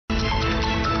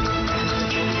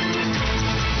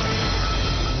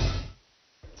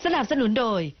นับสนุนโด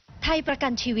ยไทยประกั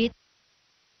นชีวิต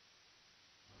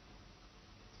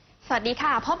สวัสดีค่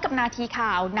ะพบกับนาทีข่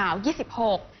าวหนาว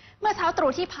26เมื่อเช้าต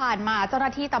รู่ที่ผ่านมาเจ้าหน้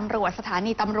าที่ตำรวจสถา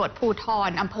นีตำรวจภูธร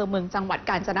อำเภอเมืองจังหวัด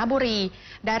กาญจนบุรี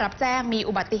ได้รับแจ้งมี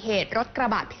อุบัติเหตุรถกระ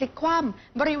บะพลิกคว่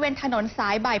ำบริเวณถนนสา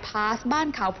ยบายพาสบ้าน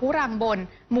เขาผู้รังบน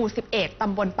หมู่11ต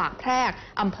ำบลปากแพรก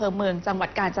อำเภอเมืองจังหวัด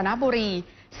กาญจนบุรี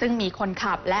ซึ่งมีคน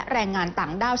ขับและแรงงานต่า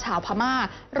งด้าวชาวพม่า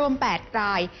รวม8ร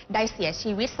ายได้เสีย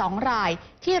ชีวิต2ราย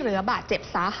ที่เหลือบาดเจ็บ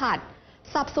สาหัส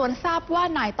สอบสวนทราบว่า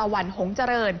นายตะวันหงเจ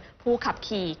ริญผู้ขับ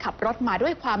ขี่ขับรถมาด้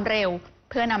วยความเร็ว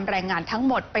เพื่อนำแรงงานทั้ง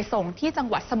หมดไปส่งที่จัง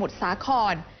หวัดสมุทรสาค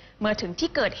รเมื่อถึงที่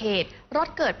เกิดเหตุรถ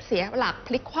เกิดเสียหลักพ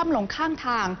ลิกคว่ำลงข้างท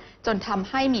างจนทำ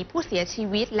ให้มีผู้เสียชี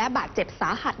วิตและบาดเจ็บสา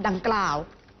หัสดังกล่าว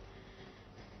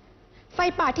ไฟ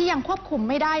ป่าที่ยังควบคุม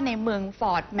ไม่ได้ในเมืองฟ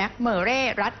อร์ตแมคเมอร์เร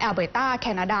ย์รัฐแอลเบอร์ตาแค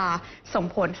นาดาส่ง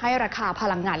ผลให้ราคาพ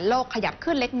ลังงานโลกขยับ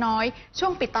ขึ้นเล็กน้อยช่ว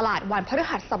งปิดตลาดวันพฤ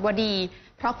หัสบดี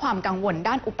เพราะความกังวล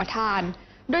ด้านอุปทาน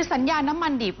โดยสัญญาน้ำมั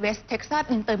นดิบเวสต์เท็กซัส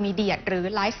อินเตอร์มีเดียตหรือ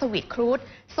ไลท์สวีทครูด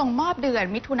ส่งมอบเดือน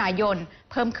มิถุนายน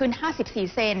เพิ่มขึ้น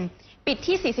54เซนต์ปิด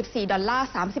ที่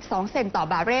$44.32เซนต์ต่อ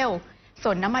บาร์เรลส่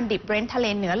วนน้ำมันดิบเบรนท์ทะเล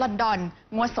เหนือลอนดอน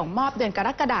งวดส่งมอบเดือนกร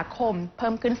กฎาคมเพิ่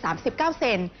มขึ้น39เซ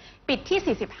นต์ปิดที่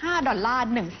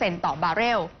$45.1เซนต์ต่อบาร์เร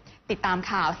ลติดตาม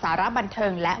ข่าวสาระบันเทิ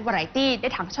งและวาไรตี้ได้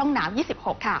ทางช่องหนาว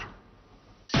26ค่ะ